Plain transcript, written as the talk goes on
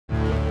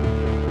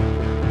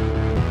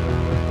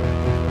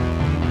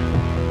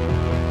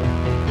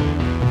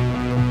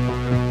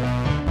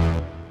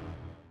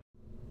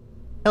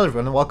Hello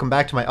everyone and welcome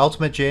back to my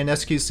Ultimate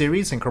JNSQ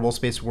series in Kerbal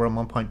Space World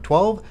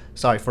 1.12.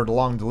 Sorry for the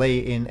long delay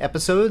in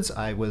episodes,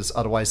 I was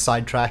otherwise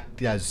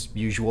sidetracked as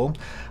usual.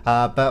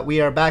 But we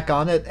are back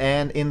on it,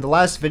 and in the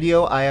last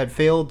video I had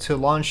failed to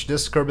launch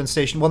this Kerbin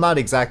station, well not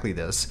exactly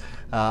this,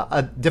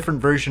 a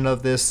different version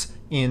of this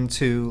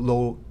into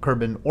low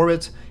Kerbin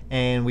orbit,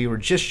 and we were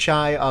just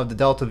shy of the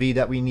Delta V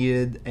that we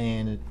needed,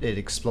 and it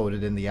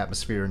exploded in the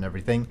atmosphere and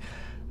everything.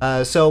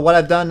 So what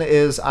I've done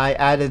is I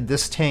added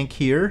this tank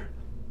here,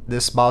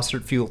 this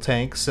Bossert fuel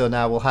tank, so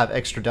now we'll have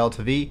extra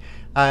Delta V.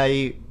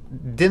 I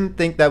didn't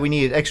think that we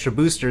needed extra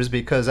boosters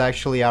because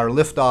actually our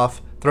liftoff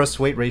thrust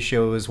weight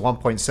ratio is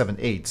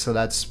 1.78, so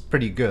that's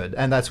pretty good,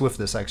 and that's with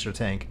this extra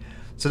tank.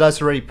 So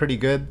that's already pretty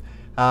good.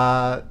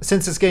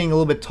 Since it's getting a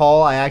little bit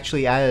tall, I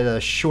actually added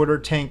a shorter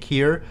tank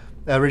here.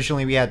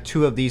 Originally we had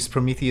two of these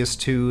Prometheus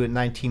 2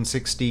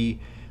 1960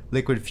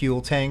 liquid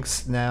fuel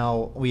tanks.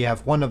 Now we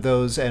have one of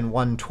those and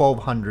one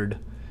 1200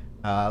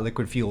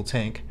 liquid fuel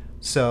tank.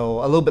 So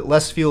a little bit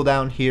less fuel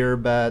down here,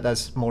 but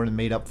that's more than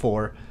made up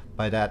for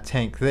by that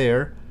tank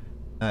there,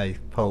 I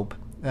hope.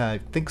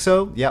 I think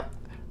so, yep.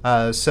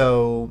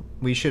 So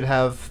we should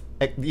have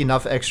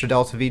enough extra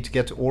Delta V to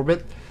get to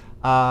orbit.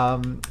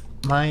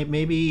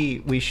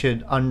 Maybe we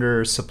should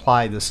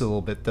undersupply this a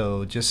little bit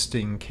though, just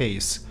in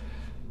case.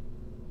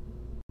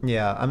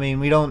 Yeah, I mean,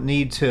 we don't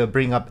need to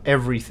bring up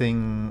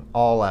everything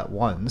all at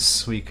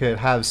once. We could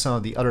have some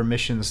of the other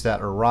missions that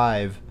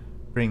arrive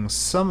bring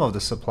some of the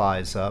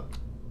supplies up.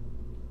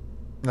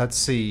 Let's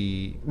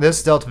see,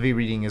 this Delta V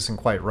reading isn't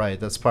quite right,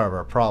 that's part of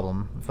our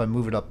problem. If I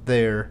move it up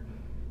there,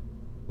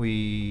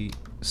 we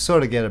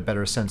sort of get a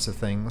better sense of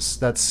things.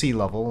 That's sea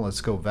level, let's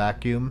go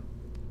vacuum.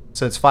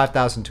 So it's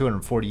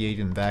 5,248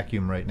 in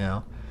vacuum right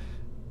now.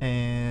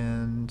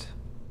 And,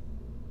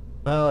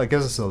 well, I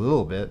guess it's a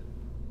little bit.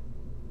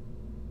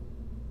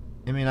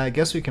 I mean, I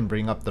guess we can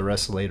bring up the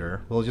rest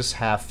later. We'll just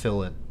half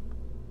fill it.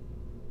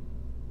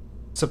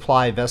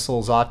 Supply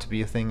vessels ought to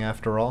be a thing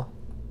after all.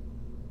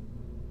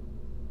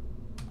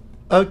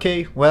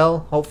 Okay,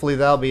 well, hopefully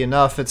that'll be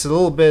enough. It's a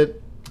little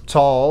bit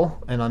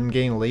tall and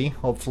ungainly.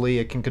 Hopefully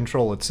it can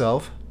control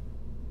itself.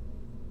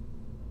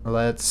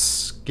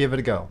 Let's give it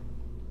a go.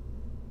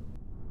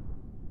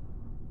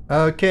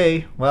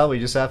 Okay, well, we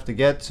just have to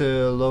get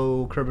to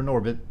low Kerbin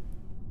orbit.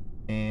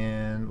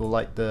 And we'll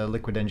light the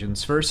liquid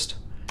engines first.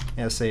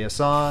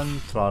 SAS on,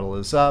 throttle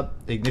is up,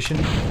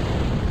 ignition,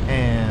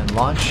 and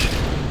launch.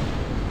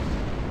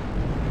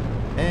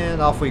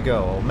 And off we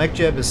go.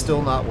 MechJeb is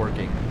still not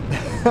working.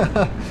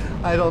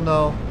 I don't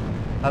know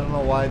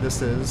why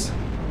this is.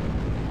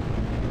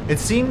 It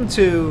seemed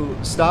to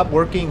stop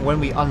working when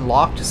we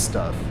unlocked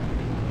stuff.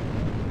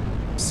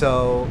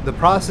 So the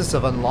process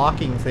of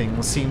unlocking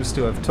things seems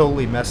to have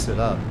totally messed it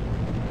up.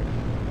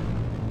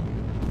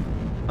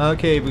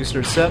 Okay,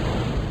 booster set.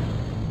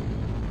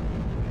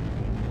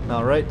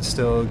 Alright,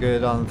 still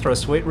good on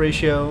thrust weight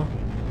ratio.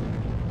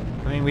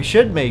 I mean, we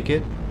should make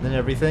it and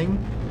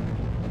everything.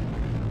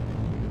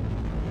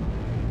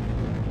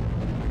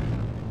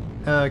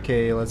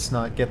 Okay, let's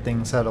not get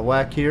things out of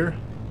whack here.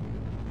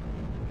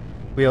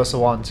 We also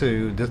want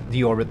to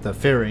deorbit the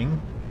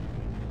fairing.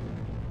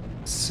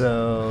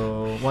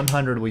 So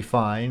 100 we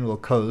find, we'll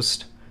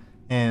coast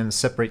and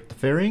separate the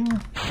fairing.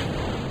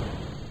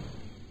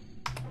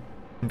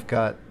 We've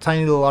got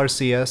tiny little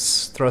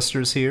RCS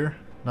thrusters here.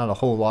 Not a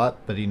whole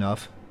lot, but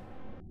enough.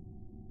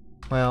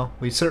 Well,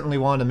 we certainly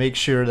want to make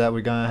sure that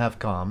we're gonna have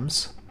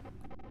comms.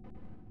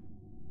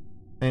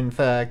 In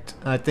fact,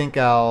 I think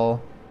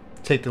I'll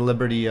take the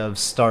liberty of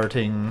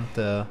starting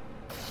the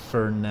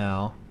for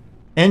now.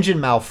 Engine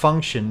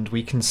malfunctioned,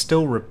 we can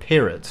still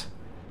repair it.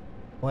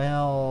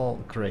 Well,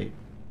 great.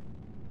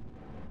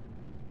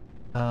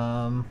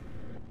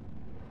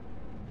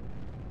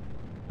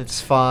 It's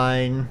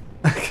fine.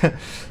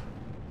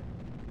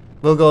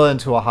 We'll go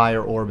into a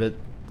higher orbit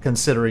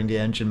considering the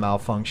engine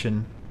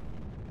malfunction.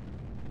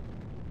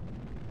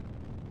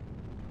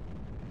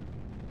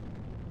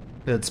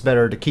 It's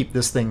better to keep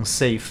this thing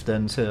safe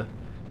than to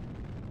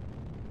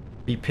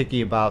be picky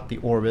about the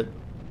orbit.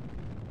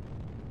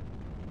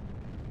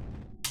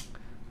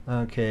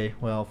 Okay,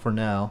 well, for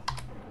now.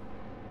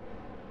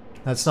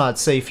 That's not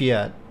safe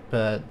yet,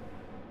 but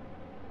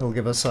it'll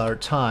give us our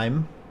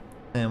time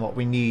and what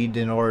we need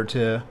in order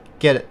to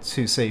get it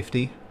to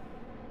safety.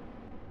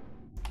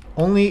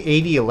 Only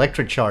 80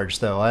 electric charge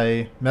though,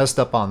 I messed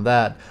up on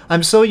that.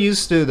 I'm so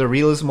used to the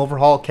realism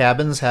overhaul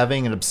cabins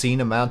having an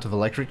obscene amount of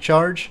electric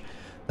charge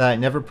that I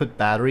never put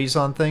batteries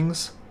on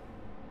things.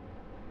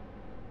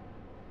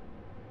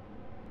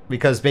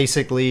 Because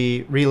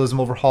basically realism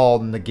overhaul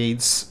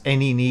negates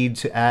any need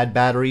to add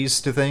batteries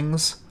to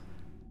things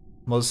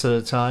most of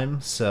the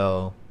time,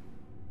 so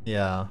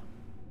yeah.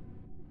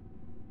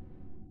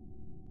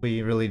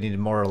 We really needed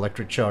more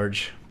electric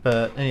charge.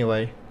 But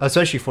anyway,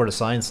 especially for the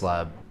science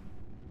lab.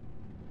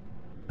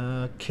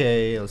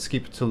 Okay, let's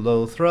keep it to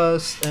low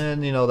thrust,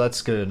 and you know,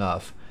 that's good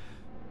enough.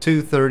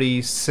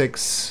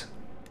 236.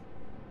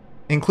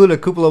 Include a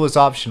cupola is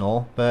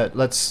optional, but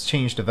let's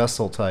change the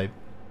vessel type.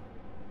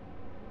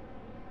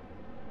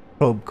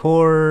 Probe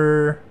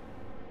core.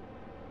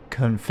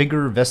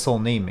 Configure vessel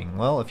naming.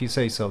 Well, if you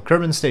say so.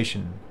 Kerbin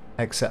Station.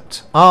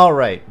 Accept.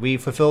 Alright, we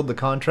fulfilled the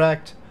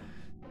contract.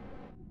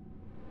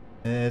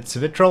 It's a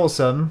bit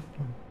troublesome,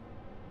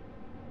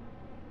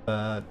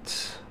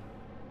 but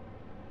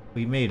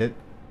we made it.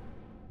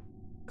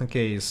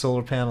 Okay,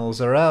 solar panels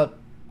are out,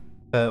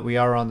 but we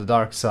are on the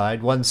dark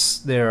side. Once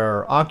there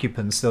are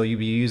occupants, though, you'll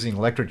be using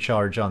electric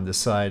charge on this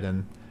side,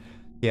 and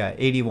yeah,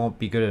 80 won't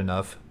be good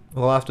enough.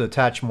 We'll have to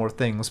attach more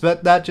things,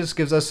 but that just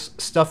gives us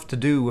stuff to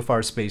do with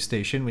our space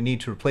station. We need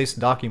to replace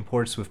the docking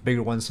ports with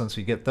bigger ones once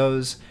we get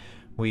those.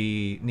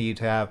 We need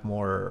to have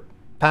more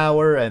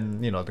power,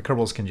 and, you know, the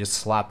Kerbals can just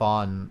slap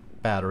on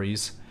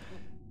batteries.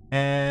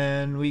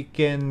 And we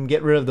can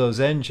get rid of those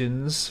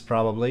engines,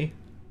 probably.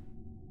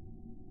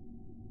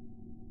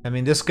 I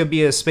mean, this could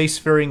be a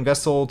spacefaring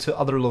vessel to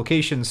other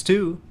locations,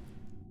 too.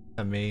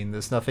 I mean,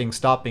 there's nothing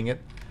stopping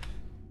it.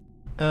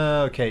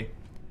 Okay.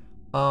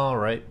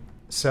 Alright.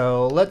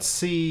 So let's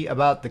see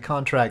about the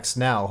contracts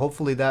now.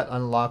 Hopefully that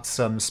unlocks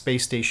some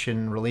space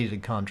station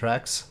related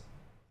contracts.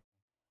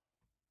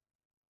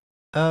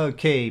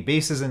 Okay,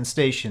 bases and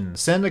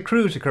stations. Send a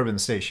crew to Kerbin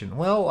Station.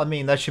 Well, I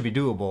mean, that should be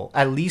doable.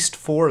 At least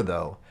 4,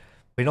 though.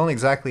 We don't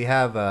exactly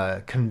have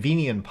a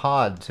convenient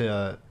pod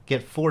to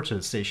get 4 to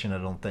the station, I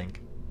don't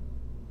think.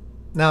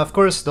 Now, of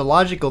course, the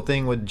logical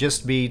thing would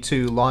just be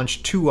to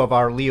launch 2 of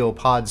our Leo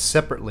pods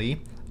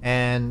separately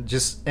and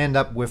just end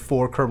up with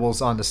 4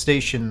 Kerbals on the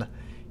station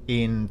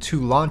in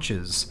 2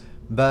 launches.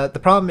 But the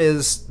problem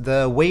is,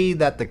 the way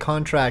that the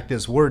contract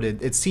is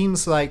worded, it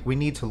seems like we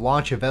need to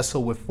launch a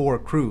vessel with 4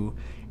 crew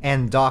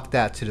and dock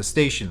that to the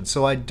station.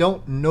 So I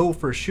don't know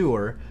for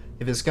sure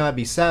if it's going to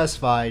be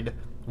satisfied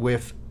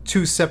with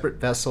 2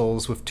 separate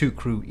vessels with 2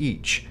 crew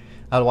each.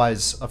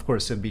 Otherwise, of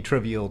course, it'd be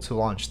trivial to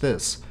launch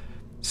this.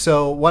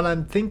 So what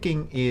I'm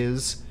thinking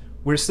is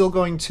we're still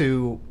going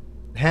to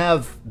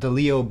have the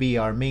Leo be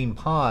our main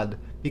pod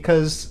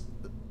because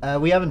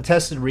we haven't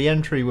tested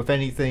re-entry with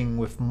anything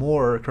with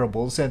more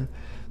Kerbals, and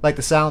like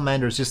the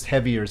Salamander is just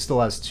heavier, still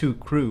has 2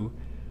 crew.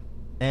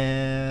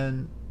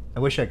 And I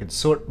wish I could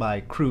sort by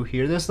crew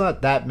here. There's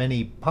not that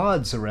many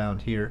pods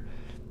around here.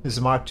 This is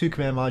a Mark II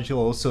command module,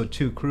 also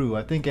 2 crew.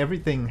 I think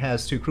everything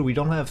has 2 crew. We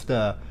don't have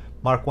the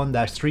Mark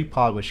 1-3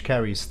 pod, which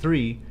carries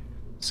 3.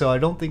 So I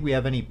don't think we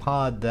have any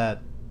pod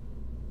that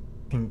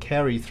can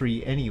carry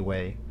 3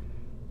 anyway.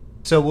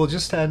 So we'll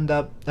just end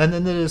up... And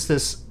then there's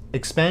this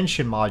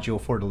expansion module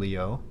for the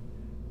Leo.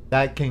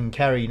 That can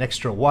carry an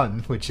extra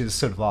 1, which is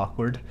sort of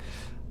awkward.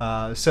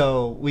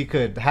 So we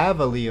could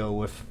have a Leo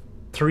with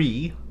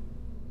 3,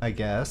 I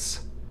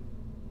guess.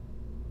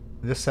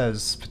 This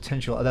has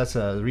potential... That's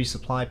a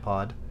resupply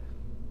pod.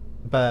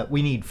 But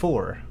we need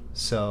 4.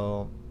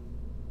 So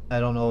I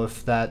don't know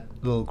if that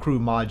little crew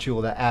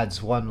module that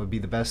adds 1 would be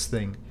the best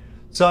thing.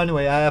 So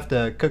anyway, I have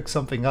to cook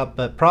something up,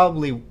 but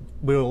probably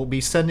we'll be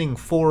sending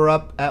 4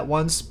 up at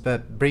once,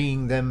 but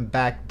bringing them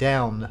back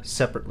down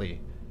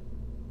separately.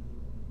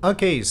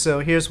 Okay,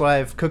 so here's what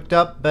I've cooked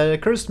up, but it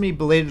occurs to me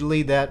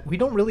belatedly that we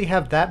don't really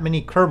have that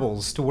many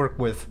Kerbals to work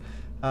with.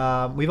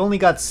 We've only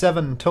got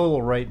 7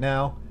 total right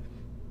now,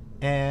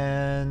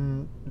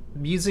 and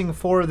using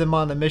 4 of them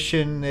on a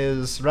mission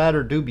is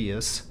rather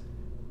dubious.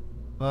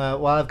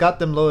 Well, I've got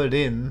them loaded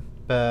in,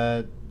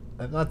 but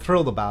I'm not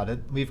thrilled about it.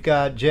 We've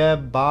got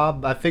Jeb,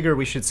 Bob. I figure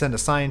we should send a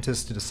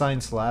scientist to the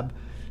science lab.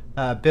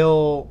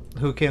 Bill,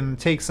 who can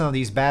take some of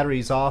these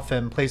batteries off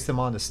and place them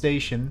on the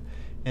station.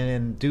 And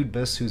then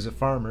Dudebus, who's a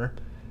farmer.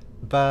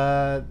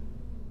 But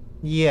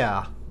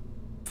yeah,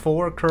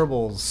 4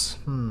 Kerbals.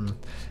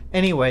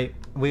 Anyway,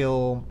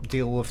 we'll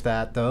deal with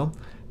that though.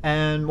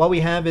 And what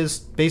we have is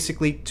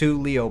basically 2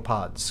 Leo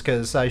pods,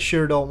 because I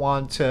sure don't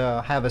want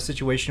to have a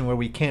situation where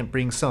we can't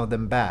bring some of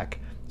them back.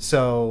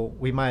 So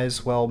we might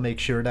as well make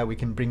sure that we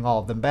can bring all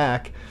of them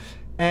back.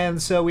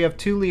 And so we have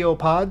 2 Leo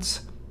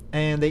pods,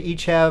 and they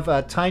each have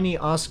a tiny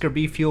Oscar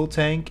B fuel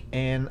tank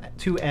and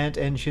 2 Ant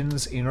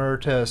engines in order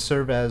to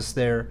serve as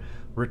their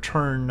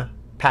return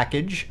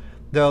package.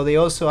 Though they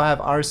also have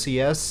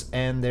RCS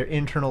and their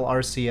internal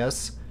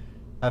RCS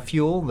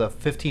fuel, the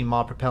 15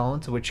 mod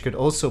propellant, which could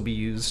also be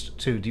used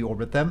to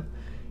deorbit them.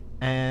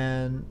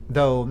 And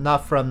though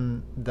not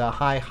from the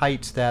high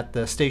height that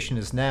the station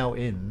is now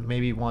in,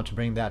 maybe want to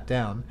bring that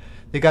down.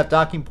 They got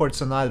docking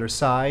ports on either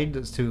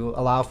side to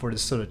allow for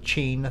this sort of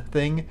chain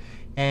thing,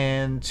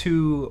 and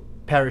 2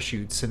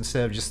 parachutes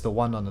instead of just the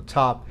one on the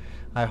top.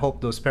 I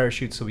hope those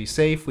parachutes will be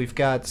safe. We've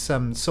got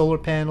some solar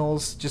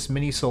panels, just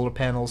mini solar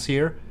panels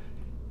here,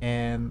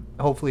 and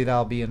hopefully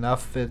that'll be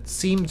enough. It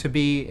seemed to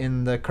be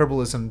in the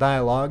Kerbalism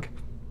dialogue.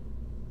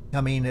 I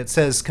mean, it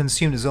says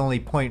consumed is only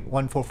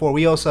 0.144.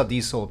 We also have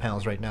these solar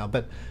panels right now,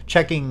 but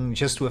checking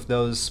just with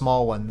those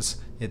small ones,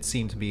 it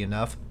seemed to be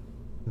enough.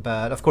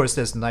 But of course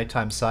there's the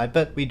nighttime side,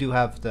 but we do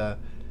have the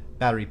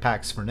battery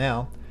packs for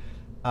now.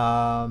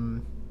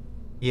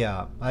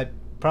 Yeah, I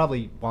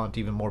probably want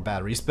even more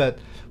batteries, but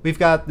we've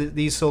got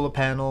these solar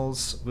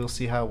panels. We'll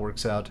see how it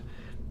works out.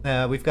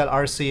 We've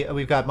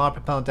got mod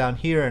propellant down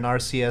here and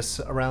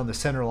RCS around the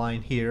center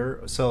line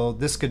here, so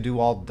this could do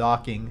all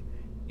docking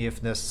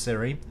if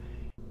necessary.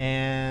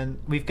 And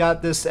we've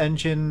got this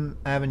engine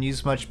I haven't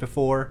used much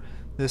before.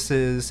 This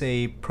is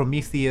a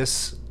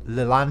Prometheus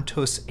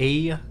Lelantos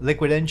A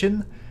liquid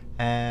engine,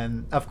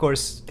 and of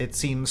course it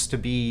seems to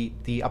be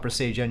the upper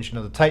stage engine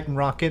of the Titan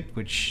rocket,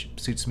 which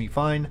suits me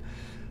fine.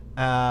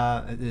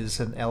 It is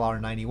an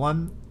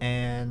LR91,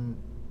 and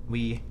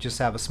we just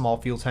have a small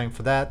fuel tank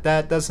for that.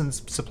 That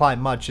doesn't supply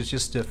much, it's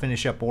just to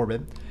finish up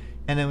orbit.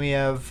 And then we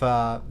have,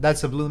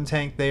 that's a balloon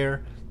tank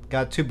there.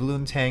 Got 2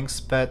 balloon tanks,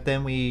 but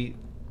then we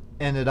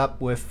ended up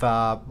with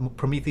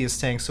Prometheus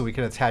tanks so we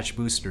could attach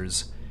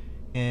boosters.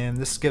 And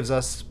this gives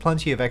us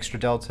plenty of extra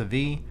delta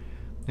V.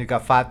 We've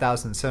got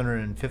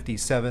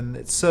 5,757.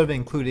 It's sort of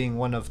including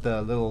one of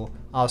the little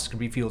Oscar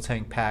refuel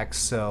tank packs,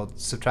 so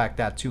subtract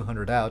that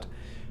 200 out.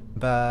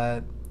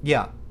 But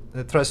yeah,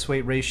 the thrust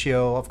weight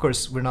ratio, of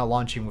course we're not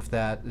launching with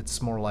that.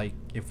 It's more like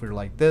if we're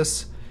like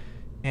this.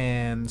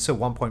 And so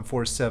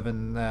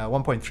 1.47,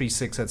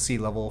 1.36 at sea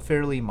level,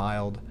 fairly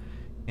mild.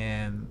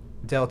 And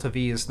delta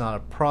V is not a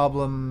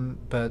problem,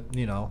 but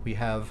you know, we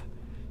have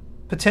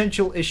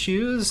potential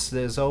issues.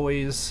 There's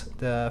always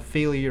the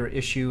failure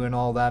issue and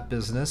all that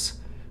business.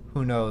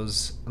 Who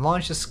knows?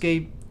 Launch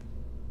escape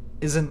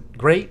isn't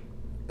great,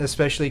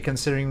 especially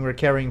considering we're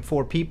carrying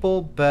 4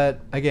 people,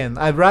 but again,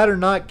 I'd rather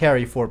not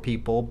carry 4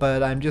 people,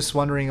 but I'm just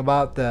wondering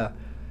about the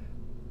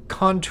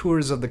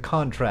contours of the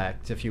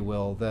contract, if you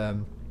will,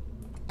 the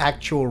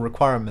actual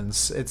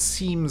requirements. It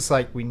seems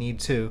like we need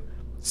to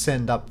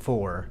send up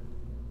 4.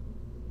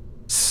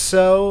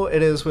 So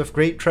it is with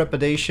great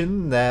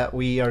trepidation that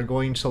we are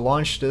going to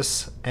launch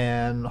this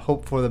and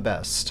hope for the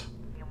best.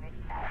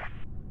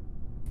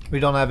 We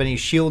don't have any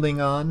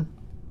shielding on.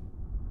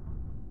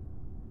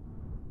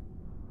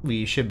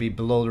 We should be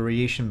below the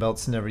radiation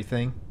belts and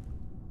everything.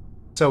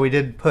 So we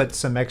did put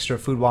some extra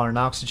food, water, and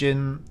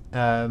oxygen.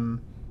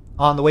 On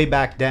the way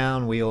back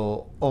down,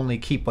 we'll only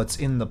keep what's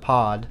in the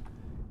pod,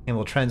 and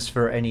we'll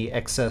transfer any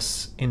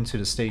excess into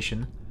the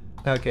station.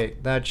 Okay,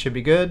 that should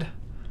be good.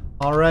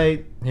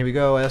 Alright, here we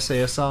go.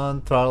 SAS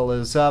on, throttle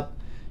is up,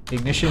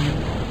 ignition,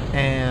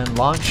 and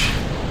launch.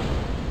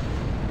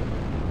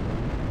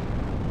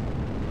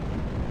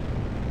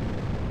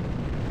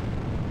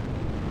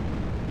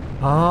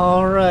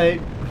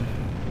 Alright.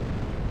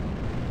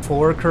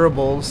 4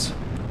 Kerbals.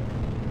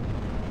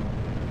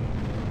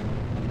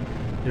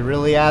 You're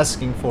really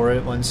asking for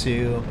it once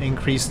you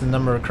increase the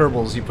number of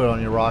Kerbals you put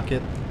on your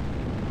rocket.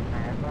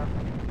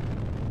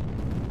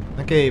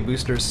 Okay,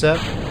 booster set.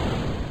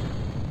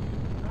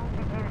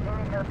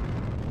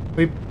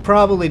 We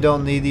probably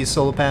don't need these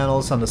solar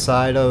panels on the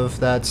side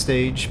of that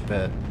stage,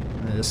 but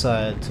I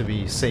decided to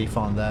be safe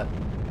on that.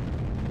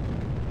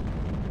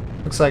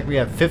 Looks like we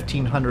have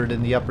 1,500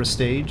 in the upper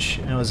stage,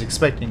 and I was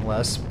expecting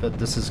less, but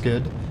this is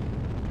good.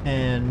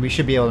 And we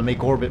should be able to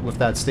make orbit with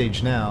that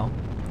stage now,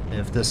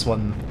 if this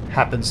one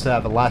happens to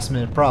have a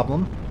last-minute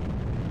problem.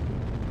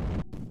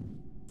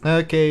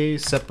 Okay,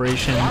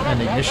 separation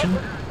and ignition.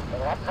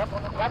 I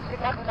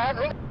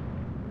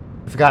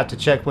forgot to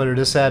check whether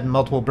this had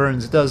multiple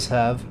burns. It does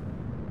have.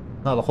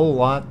 Not a whole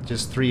lot,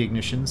 just 3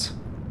 ignitions.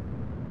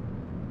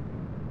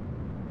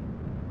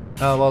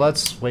 Oh, well,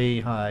 that's way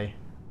high.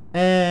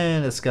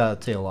 And it's got a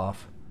tail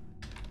off.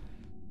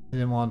 I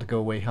didn't want to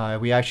go way high.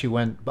 We actually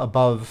went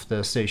above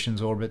the station's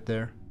orbit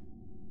there.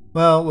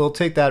 Well, we'll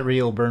take that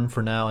real burn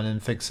for now and then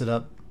fix it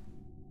up.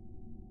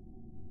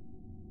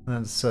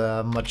 That's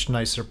a much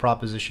nicer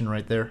proposition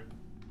right there.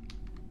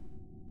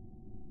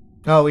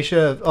 Oh, we should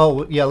have...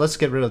 Oh, yeah, let's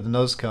get rid of the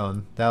nose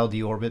cone. That'll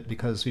deorbit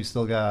because we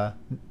still got a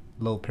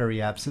low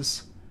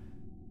periapsis.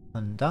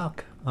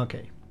 Undock.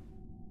 Okay.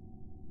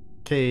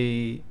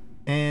 Okay,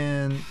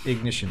 and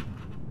ignition.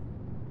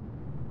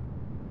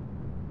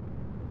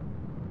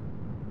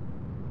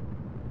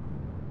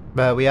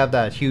 But we have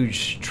that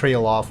huge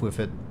trail off with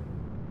it.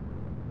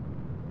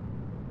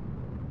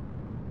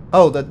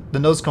 Oh, the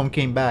nose cone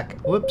came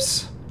back.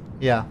 Whoops.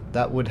 Yeah,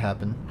 that would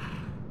happen.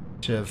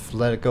 Should have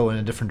let it go in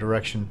a different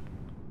direction.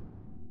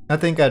 I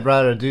think I'd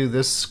rather do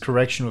this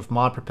correction with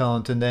mod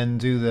propellant and then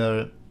do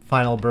the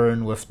final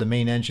burn with the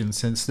main engine,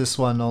 since this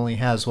one only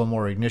has 1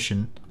 more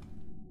ignition.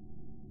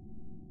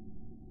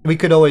 We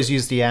could always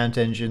use the ant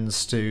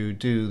engines to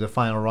do the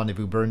final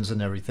rendezvous burns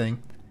and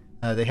everything.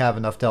 They have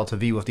enough delta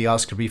V with the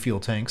Oscar refuel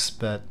tanks,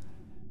 but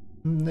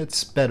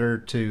it's better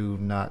to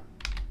not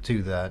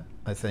do that,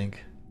 I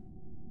think.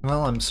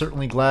 Well, I'm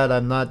certainly glad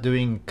I'm not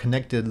doing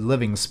connected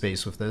living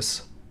space with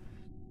this.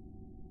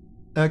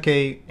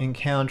 Okay,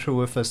 encounter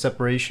with a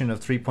separation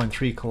of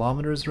 3.3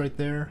 kilometers right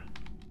there.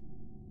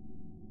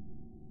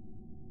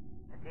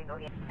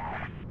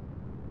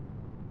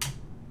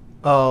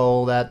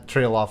 Oh, that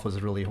trail off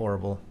was really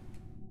horrible.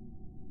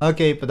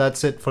 Okay, but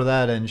that's it for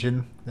that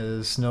engine.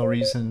 There's no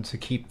reason to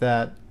keep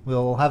that.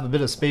 We'll have a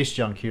bit of space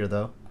junk here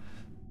though.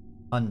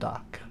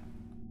 Undock.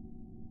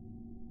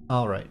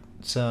 Alright,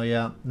 so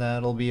yeah,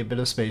 that'll be a bit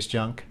of space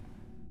junk.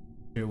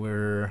 Here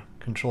we're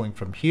controlling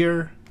from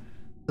here.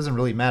 Doesn't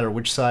really matter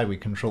which side we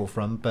control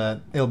from,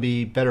 but it'll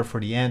be better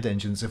for the ant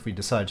engines if we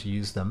decide to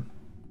use them.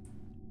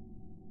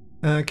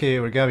 Okay,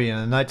 we're gonna be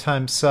on the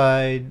nighttime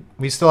side.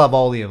 We still have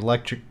all the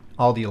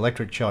all the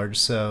electric charge,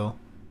 so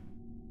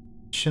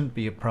it shouldn't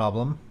be a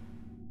problem.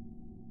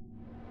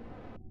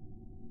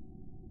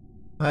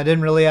 I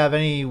didn't really have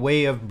any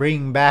way of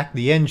bringing back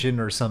the engine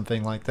or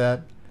something like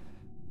that.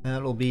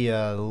 That'll be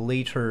a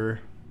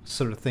later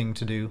sort of thing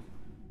to do.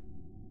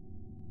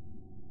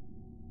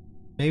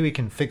 Maybe we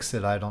can fix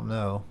it, I don't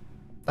know.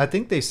 I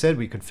think they said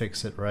we could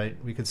fix it, right?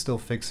 We could still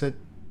fix it.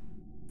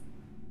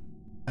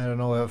 I don't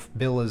know if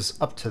Bill is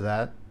up to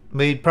that.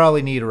 We'd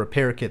probably need a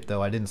repair kit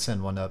though, I didn't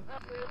send one up.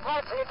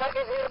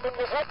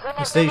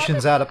 The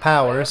station's out of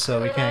power,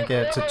 so we can't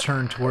get it to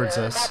turn towards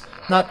us.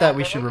 Not that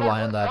we should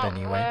rely on that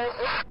anyway.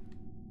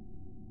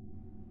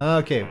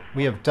 Okay,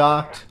 we have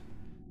docked.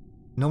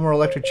 No more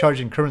electric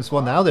charging currents.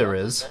 Well, now there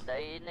is.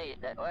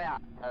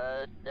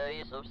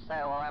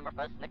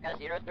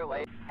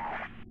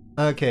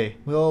 Okay,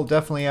 we'll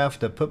definitely have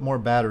to put more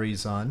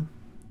batteries on.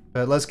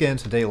 But let's get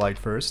into daylight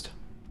first.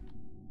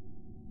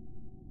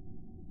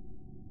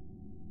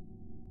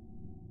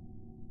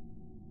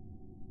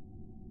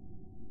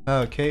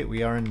 Okay,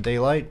 we are in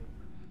daylight.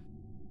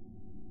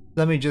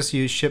 Let me just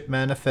use ship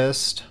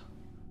manifest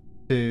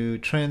to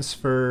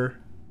transfer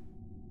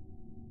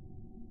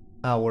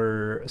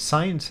our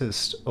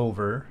scientist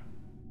over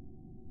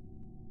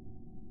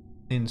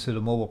into the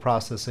mobile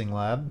processing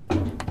lab.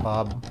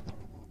 Bob,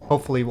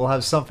 hopefully we'll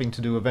have something to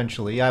do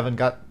eventually. I haven't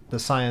got the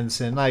science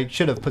in. I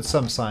should have put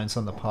some science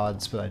on the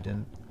pods, but I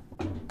didn't.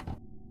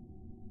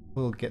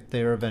 We'll get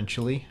there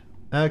eventually.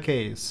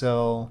 Okay,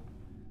 so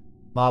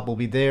Bob will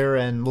be there,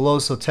 and we'll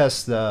also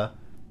test the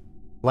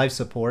life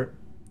support.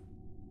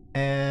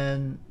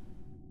 And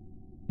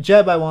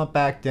Jeb I want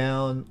back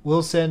down.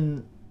 We'll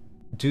send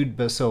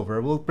Dudebus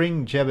over. We'll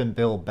bring Jeb and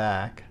Bill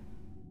back.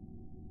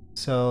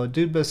 So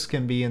Dudebus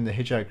can be in the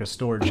Hitchhiker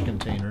storage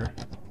container.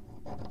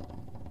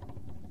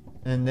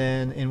 And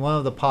then in one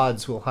of the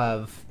pods we'll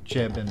have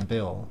Jeb and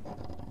Bill.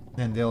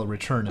 And they'll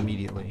return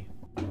immediately.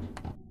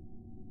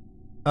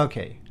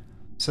 Okay,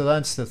 so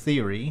that's the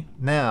theory.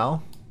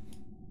 Now,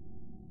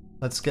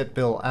 let's get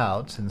Bill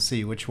out and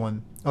see which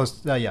one... Oh,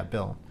 yeah,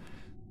 Bill.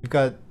 We've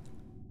got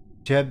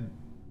Jeb,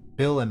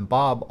 Bill, and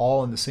Bob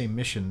all in the same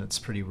mission. That's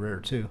pretty rare,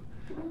 too.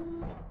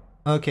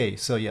 Okay,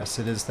 so yes,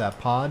 it is that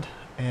pod.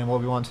 And what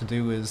we want to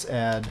do is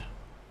add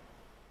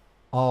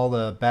all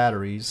the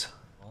batteries.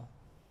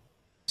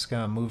 Just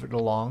gonna move it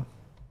along.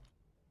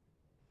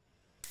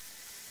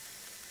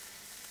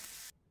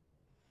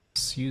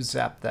 Let's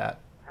zap that.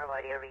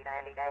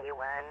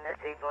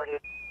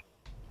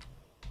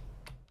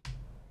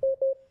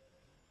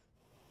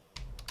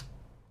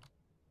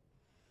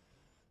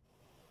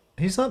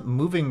 He's not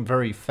moving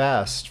very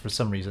fast for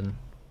some reason.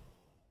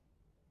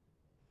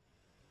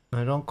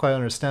 I don't quite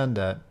understand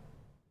that.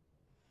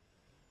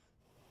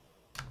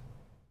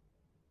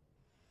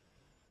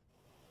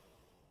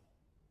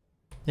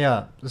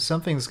 Yeah,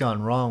 something's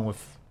gone wrong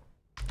with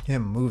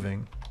him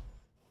moving.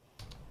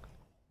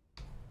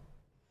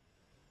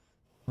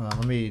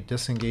 Let me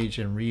disengage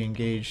and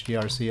re-engage the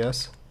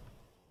RCS.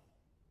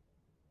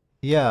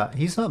 Yeah,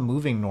 he's not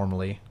moving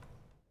normally.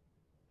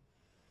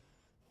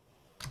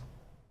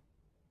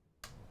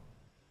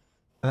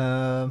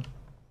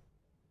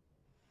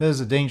 This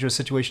is a dangerous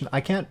situation.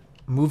 I can't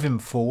move him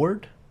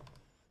forward.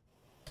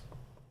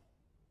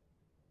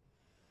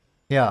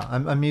 Yeah,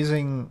 I'm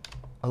using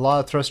a lot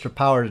of thruster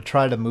power to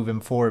try to move him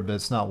forward, but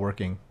it's not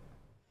working.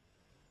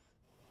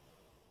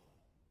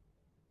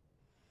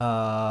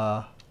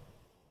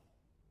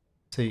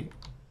 See.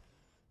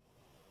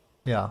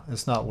 Yeah,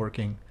 it's not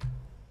working.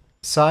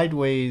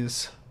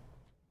 Sideways.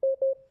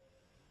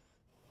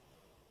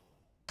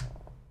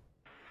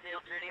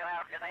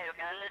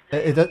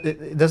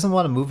 It doesn't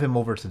want to move him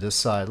over to this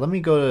side. Let me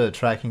go to the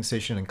tracking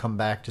station and come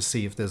back to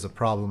see if there's a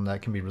problem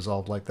that can be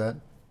resolved like that.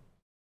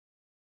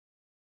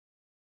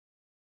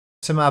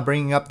 Somehow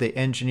bringing up the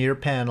engineer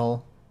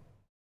panel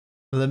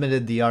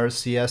limited the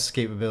RCS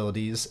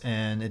capabilities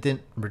and it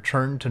didn't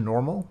return to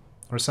normal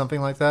or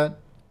something like that.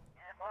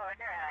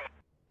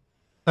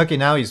 Okay,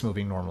 now he's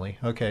moving normally.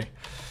 Okay.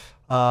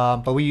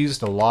 But we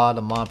used a lot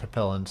of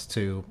monopropellant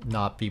to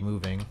not be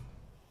moving.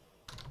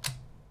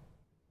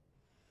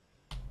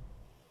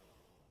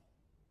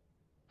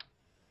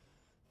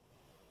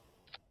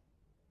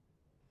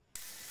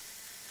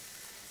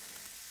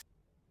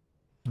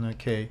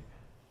 Okay.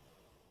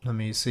 Let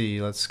me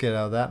see. Let's get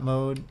out of that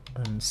mode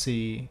and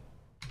see.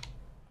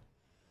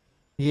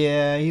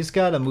 Yeah, he's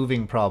got a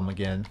moving problem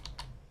again.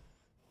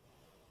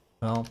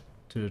 Well,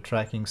 to the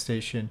tracking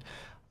station.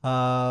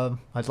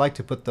 I'd like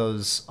to put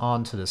those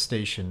onto the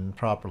station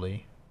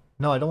properly.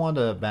 No, I don't want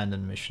to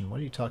abandon mission.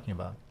 What are you talking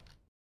about?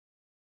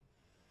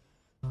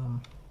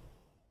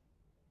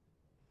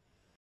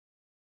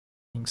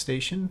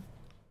 Station.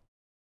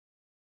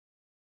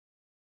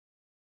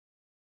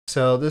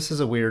 So this is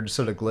a weird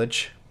sort of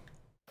glitch.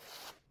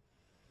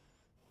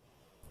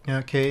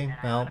 Okay,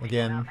 well,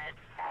 again,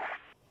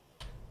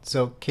 it's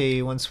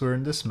okay once we're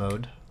in this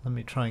mode. Let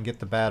me try and get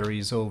the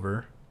batteries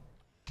over.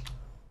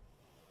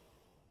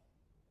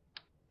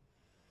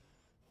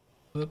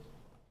 Oop.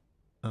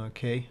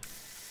 Okay.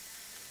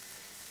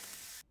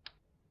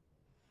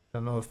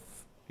 Don't know if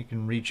You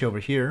can reach over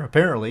here,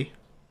 apparently.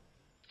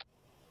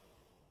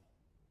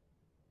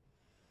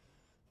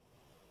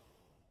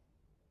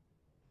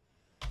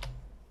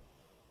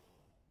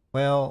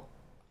 Well,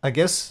 I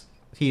guess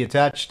he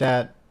attached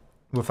that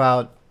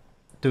without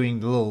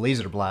doing the little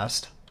laser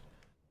blast.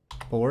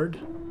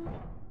 Board.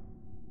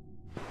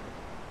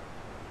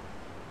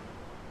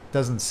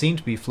 Doesn't seem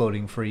to be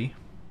floating free.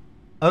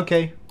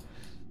 Okay.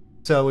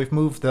 So we've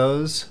moved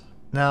those.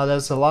 Now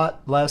there's a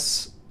lot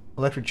less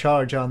electric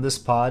charge on this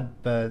pod,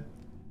 but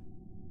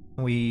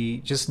we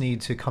just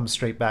need to come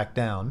straight back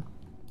down.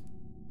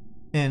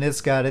 And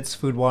it's got its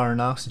food, water,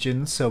 and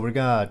oxygen, so we're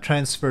gonna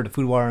transfer the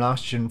food, water, and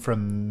oxygen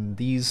from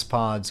these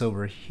pods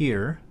over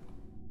here.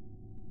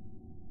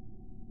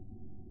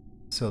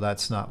 So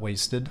that's not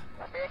wasted.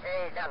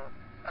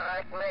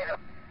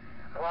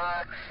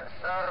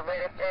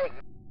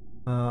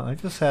 I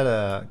just had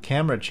a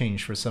camera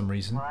change for some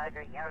reason.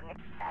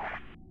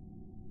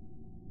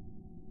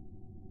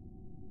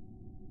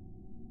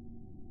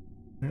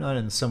 We're not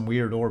in some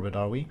weird orbit,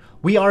 are we?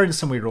 We are in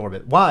some weird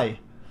orbit. Why?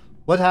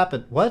 What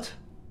happened? What?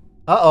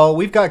 Uh-oh,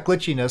 we've got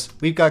glitchiness.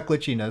 We've got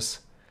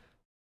glitchiness.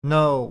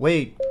 No,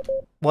 wait.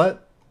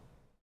 What?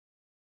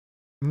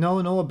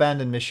 No, no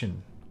abandoned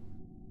mission.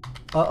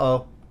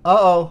 Uh-oh.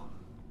 Uh-oh.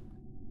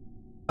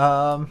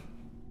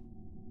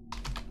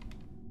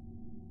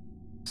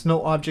 There's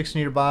no objects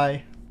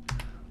nearby.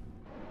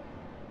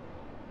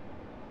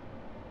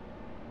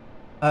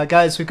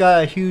 Guys, we've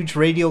got a huge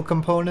radial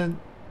component.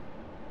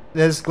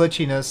 There's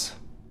glitchiness.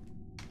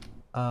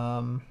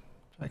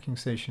 Tracking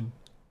station.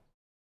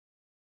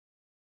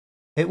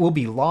 It will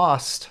be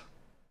lost.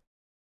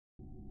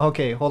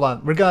 Okay, hold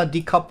on. We're gonna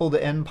decouple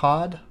the end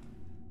pod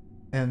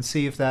and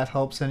see if that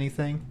helps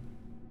anything.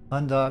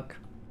 Undock.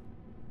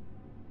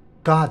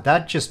 God,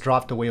 that just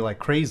dropped away like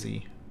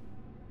crazy.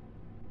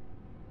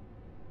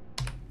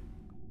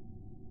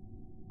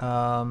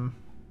 I'm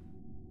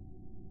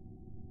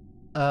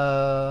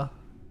gonna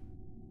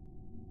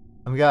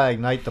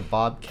ignite the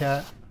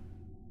Bobcat.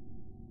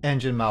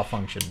 Engine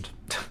malfunctioned.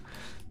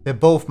 They're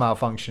both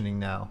malfunctioning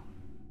now.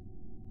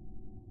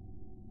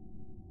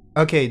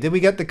 Okay, did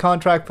we get the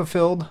contract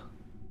fulfilled?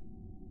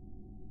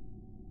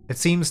 It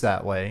seems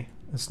that way.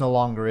 It's no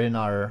longer in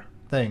our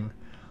thing.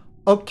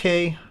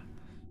 Okay.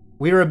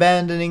 We're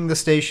abandoning the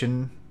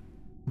station.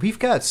 We've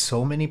got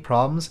so many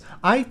problems.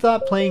 I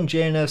thought playing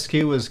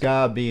JNSQ was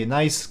gotta be a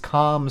nice,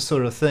 calm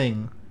sort of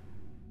thing.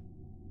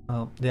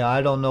 Well, yeah,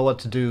 I don't know what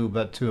to do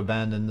but to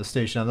abandon the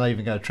station. I'm not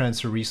even gonna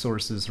transfer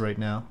resources right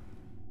now.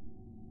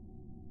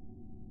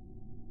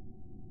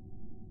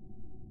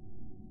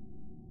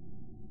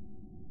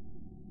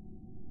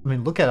 I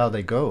mean, look at how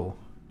they go.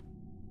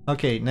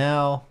 Okay,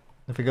 now,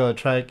 if we go to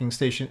tracking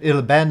station, it'll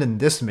abandon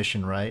this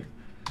mission, right?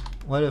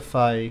 What if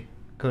I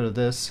go to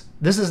this?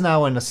 This is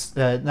now in a,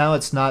 now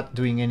it's not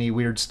doing any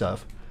weird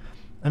stuff.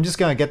 I'm just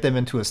gonna get them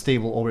into a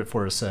stable orbit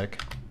for a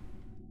sec.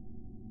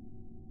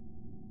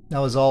 That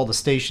was all the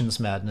station's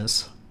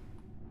madness.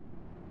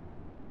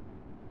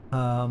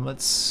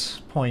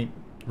 Let's point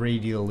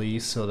radially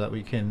so that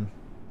we can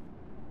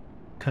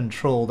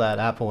control that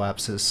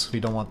apoapsis. We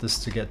don't want this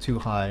to get too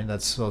high.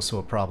 That's also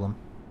a problem.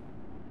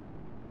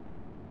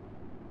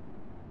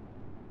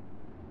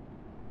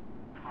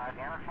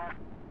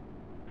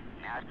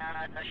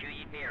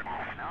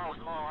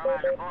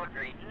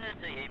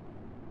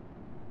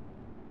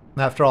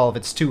 After all, if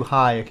it's too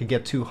high, it could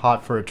get too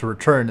hot for it to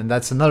return, and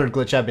that's another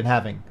glitch I've been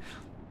having.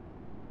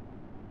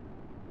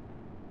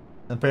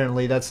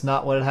 Apparently that's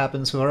not what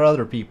happens with our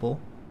other people.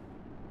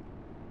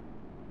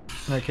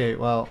 Okay,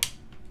 well,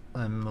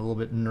 I'm a little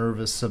bit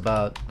nervous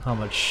about how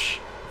much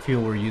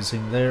fuel we're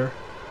using there.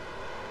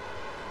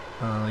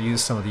 I'll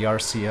use some of the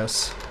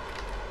RCS.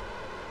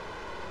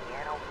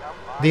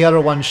 The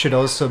other one should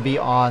also be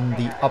on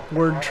the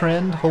upward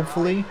trend,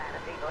 hopefully,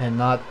 and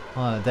not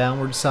on a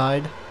downward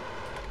side.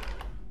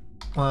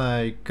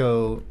 I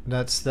go,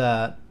 that's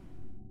that.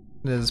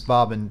 This is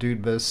Bob and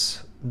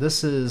Dudebus.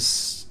 This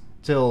is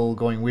still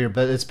going weird,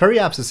 but its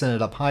periapsis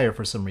ended up higher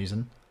for some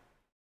reason.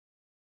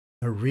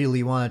 I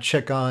really want to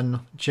check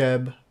on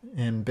Jeb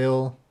and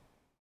Bill.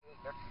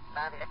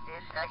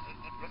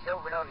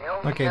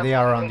 Okay, they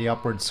are on the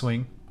upward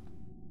swing.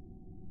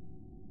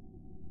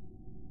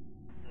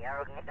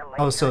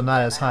 Also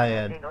not as high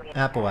at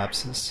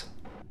apoapsis.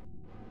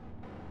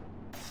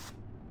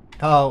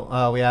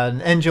 Oh, we had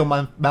an engine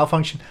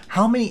malfunction.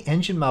 How many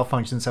engine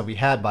malfunctions have we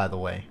had, by the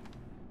way?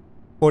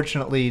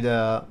 Fortunately,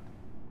 the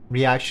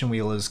reaction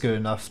wheel is good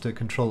enough to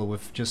control it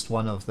with just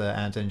one of the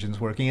ant engines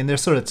working, and they're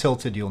sort of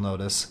tilted, you'll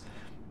notice.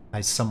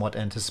 I somewhat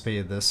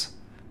anticipated this.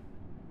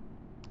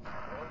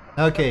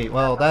 Okay,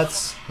 well,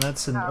 that's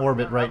in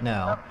orbit right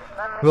now.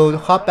 We'll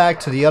hop back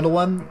to the other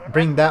one,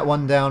 bring that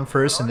one down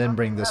first, and then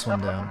bring this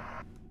one down.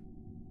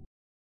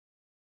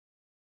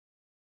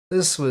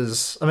 This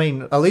was, I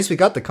mean, at least we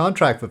got the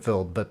contract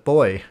fulfilled, but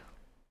boy,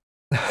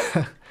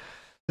 this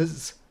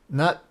is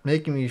not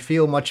making me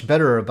feel much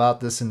better about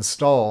this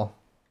install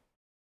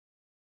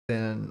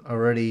than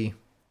already.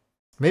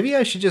 Maybe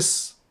I should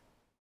just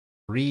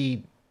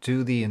redo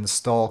the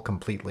install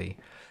completely.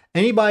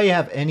 Anybody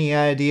have any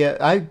idea?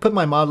 I put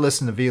my mod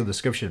list in the video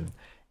description.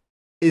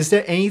 Is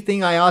there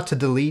anything I ought to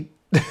delete?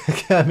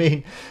 I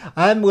mean,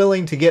 I'm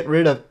willing to get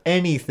rid of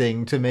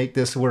anything to make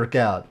this work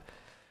out.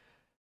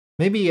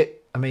 Maybe,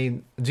 I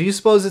mean, do you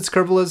suppose it's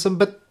Kerbalism?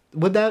 But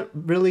would that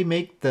really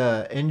make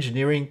the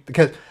engineering...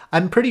 Because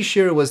I'm pretty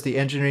sure it was the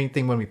engineering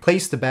thing when we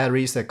placed the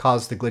batteries that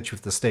caused the glitch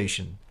with the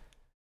station.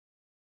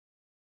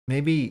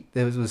 Maybe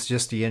it was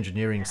just the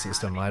engineering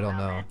system, I don't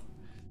know.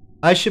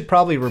 I should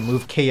probably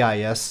remove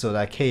KIS so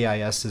that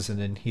KIS isn't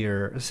in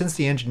here. Since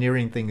the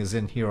engineering thing is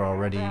in here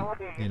already,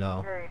 you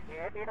know,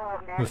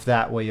 with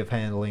that way of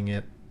handling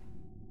it.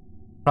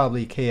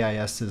 Probably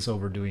KIS is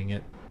overdoing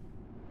it.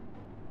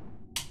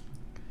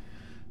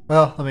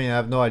 Well, I mean, I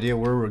have no idea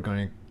where we're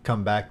going to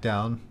come back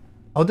down.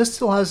 Oh, this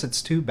still has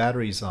its 2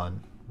 batteries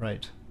on.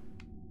 Right.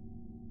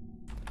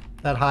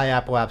 That high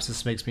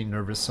apoapsis makes me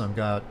nervous, so I'm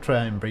going to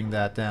try and bring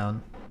that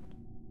down.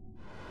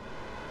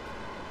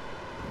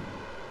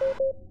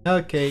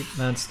 Okay,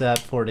 that's that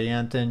for the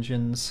ant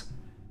engines.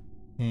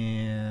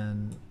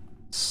 And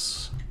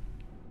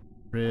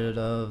rid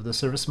of the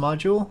service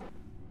module.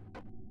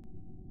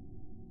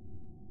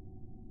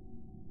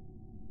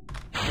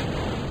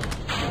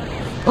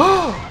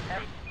 Oh!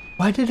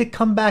 Why did it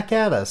come back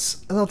at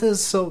us? Oh, this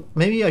is so...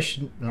 Maybe I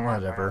should...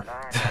 Whatever.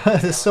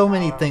 There's so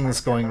many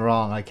things going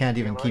wrong, I can't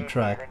even keep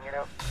track.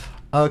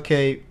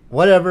 Okay,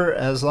 whatever,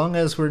 as long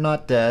as we're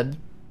not dead.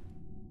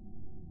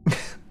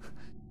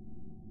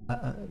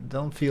 I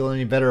don't feel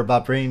any better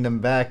about bringing them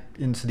back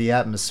into the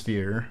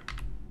atmosphere,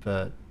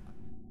 but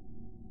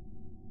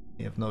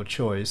we have no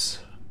choice.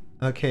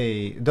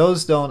 Okay,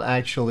 those don't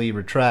actually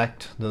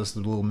retract, those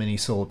little mini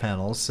solar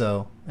panels,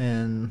 so,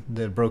 and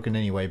they're broken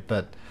anyway,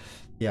 but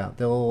yeah,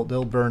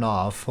 they'll burn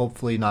off,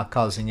 hopefully not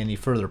causing any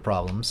further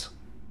problems.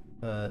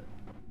 But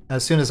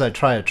as soon as I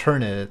try to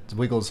turn it, it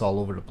wiggles all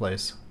over the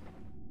place.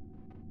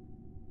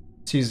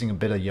 It's using a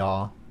bit of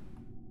yaw.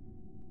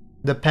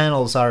 The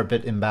panels are a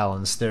bit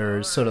imbalanced,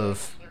 they're sort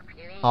of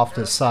off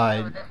the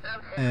side,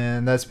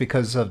 and that's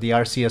because of the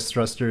RCS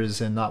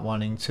thrusters and not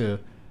wanting to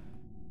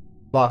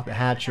block the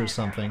hatch or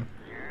something.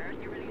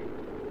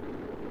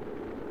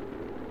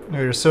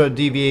 They're sort of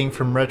deviating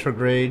from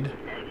retrograde,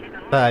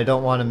 but I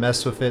don't want to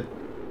mess with it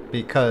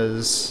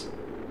because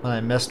when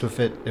I messed with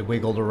it, it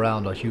wiggled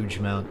around a huge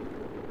amount.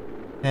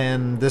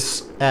 And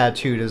this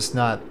attitude is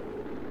not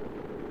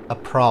a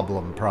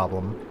problem.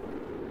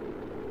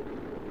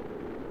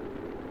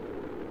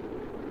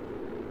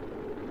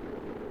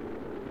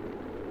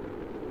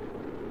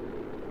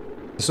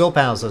 The solar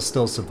panels have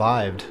still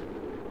survived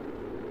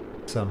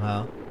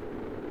somehow.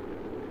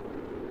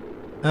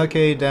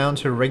 Okay, down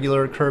to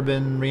regular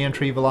Kerbin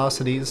re-entry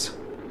velocities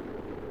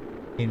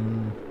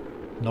in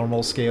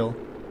normal scale.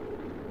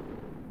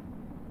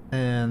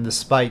 And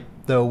despite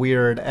the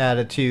weird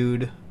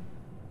attitude,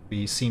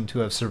 we seem to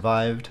have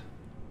survived.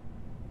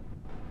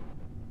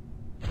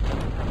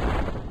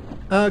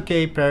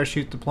 Okay,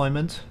 parachute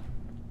deployment.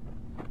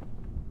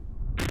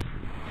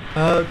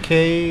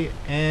 Okay,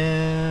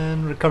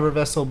 and recover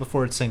vessel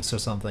before it sinks or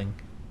something.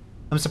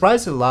 I'm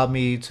surprised it allowed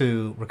me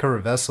to recover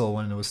vessel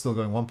when it was still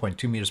going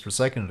 1.2 meters per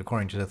second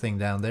according to the thing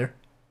down there.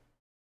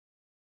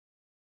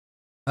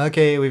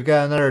 Okay, we've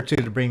got another 2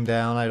 to bring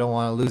down. I don't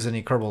want to lose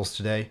any Kerbals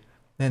today.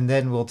 And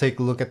then we'll take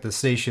a look at the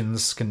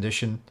station's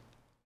condition.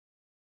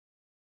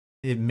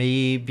 It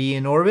may be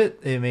in orbit,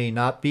 it may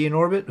not be in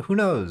orbit, who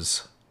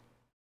knows?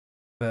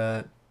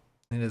 But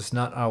it is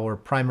not our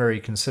primary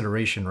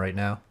consideration right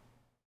now.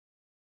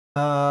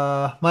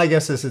 My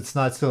guess is it's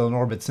not still in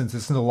orbit since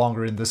it's no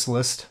longer in this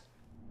list.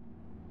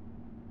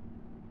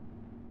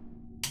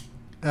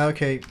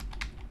 Okay.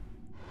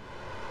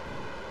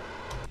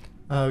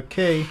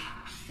 Okay.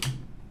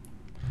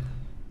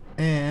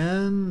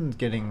 And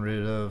getting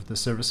rid of the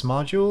service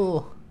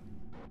module.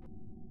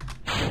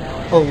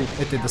 Oh,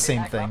 it did the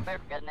same thing.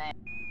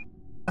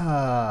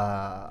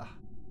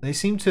 They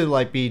seem to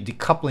like be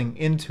decoupling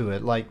into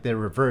it like they're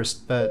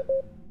reversed, but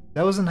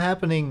that wasn't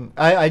happening.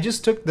 I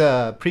just took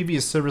the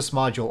previous service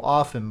module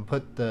off and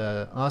put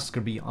the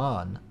Oscar B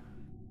on.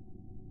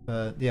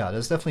 But yeah,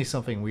 there's definitely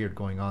something weird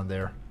going on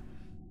there.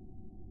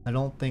 I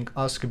don't think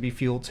Oscar B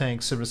fuel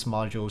tank service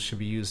modules should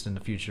be used in the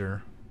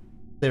future.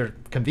 They're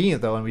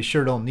convenient though, and we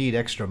sure don't need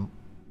extra,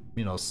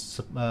 you know,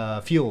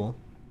 fuel.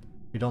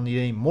 We don't need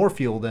any more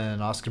fuel than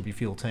an Oscar B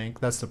fuel tank.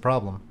 That's the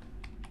problem.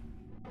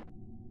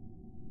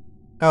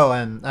 Oh,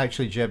 and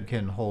actually Jeb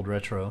can hold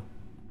retro.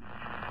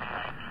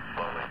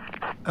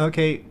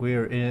 Okay,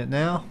 we're in it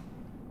now.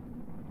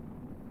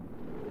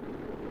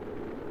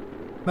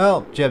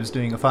 Well, Jeb's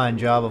doing a fine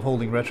job of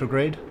holding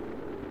retrograde.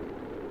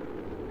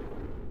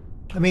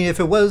 I mean, if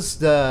it was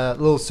the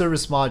little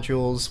service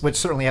modules, which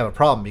certainly have a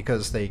problem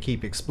because they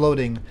keep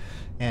exploding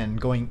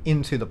and going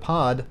into the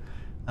pod,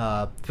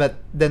 but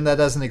then that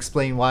doesn't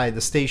explain why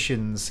the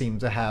stations seem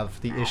to have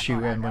the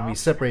issue, and when we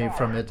separated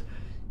from it,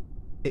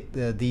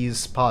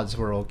 these pods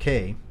were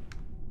okay.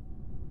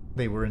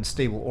 They were in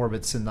stable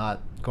orbits and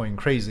not going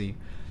crazy.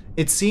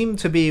 It seemed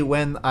to be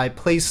when I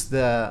placed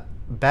the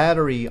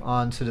battery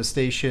onto the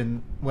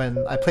station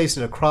when I placed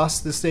it across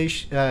the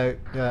station,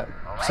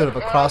 sort of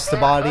across the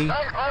body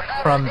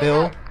from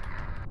Bill.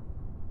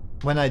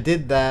 When I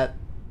did that,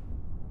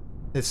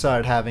 it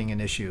started having an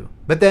issue.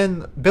 But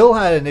then Bill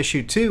had an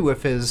issue too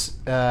with his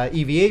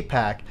EVA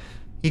pack.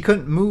 He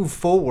couldn't move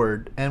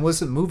forward and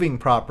wasn't moving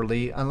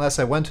properly unless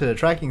I went to the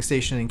tracking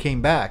station and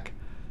came back.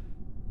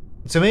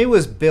 So maybe it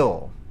was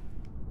Bill.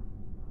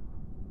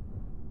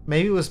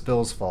 Maybe it was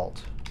Bill's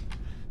fault.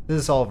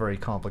 This is all very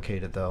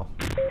complicated though.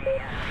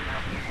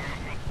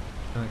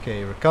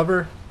 Okay,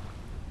 recover.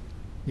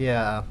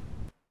 Yeah,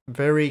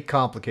 very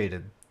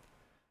complicated.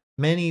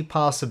 Many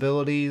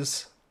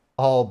possibilities,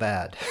 all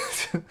bad.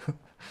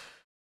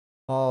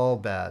 All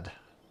bad.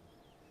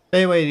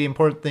 Anyway, the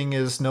important thing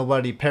is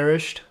nobody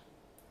perished.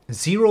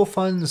 0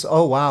 funds.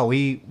 Oh wow,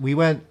 we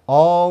went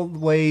all the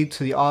way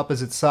to the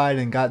opposite side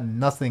and got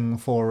nothing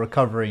for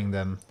recovering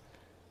them.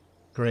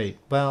 Great.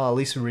 Well, at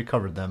least we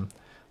recovered them.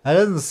 That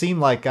doesn't seem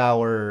like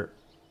our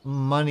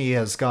money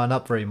has gone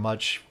up very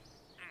much.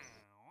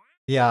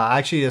 Yeah,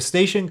 actually the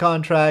station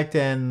contract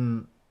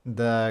and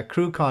the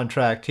crew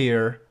contract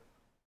here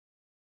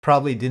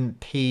probably didn't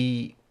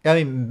pay, I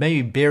mean,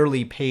 maybe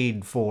barely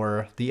paid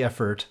for the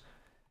effort.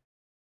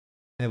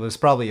 It was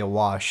probably a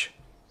wash.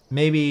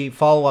 Maybe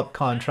follow-up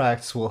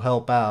contracts will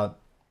help out.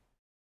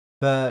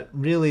 But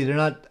really, they're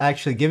not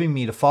actually giving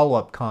me the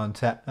follow-up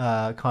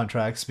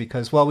contracts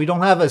because, well, we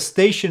don't have a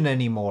station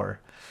anymore.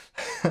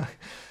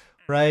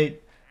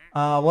 Right?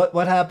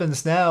 What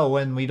happens now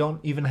when we don't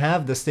even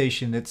have the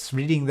station? It's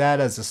reading that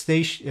as a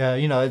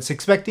station, you know, it's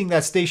expecting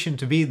that station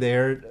to be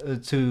there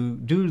to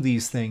do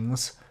these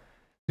things.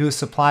 Do a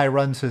supply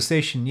run to a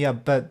station, yeah,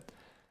 but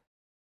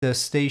the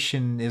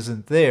station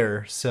isn't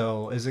there,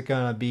 so is it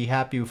gonna be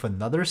happy with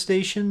another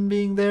station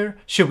being there?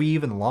 Should we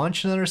even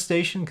launch another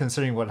station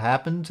considering what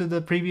happened to the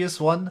previous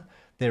one?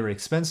 They were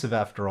expensive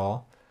after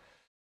all.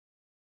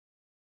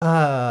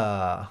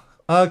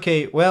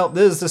 Okay, well,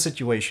 this is the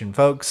situation,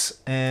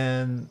 folks,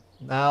 and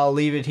I'll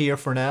leave it here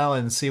for now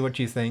and see what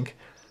you think.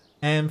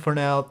 And for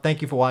now,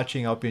 thank you for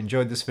watching. I hope you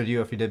enjoyed this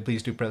video. If you did,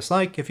 please do press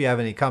like. If you have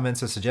any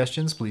comments or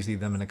suggestions, please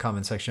leave them in the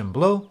comment section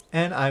below,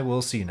 and I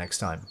will see you next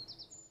time.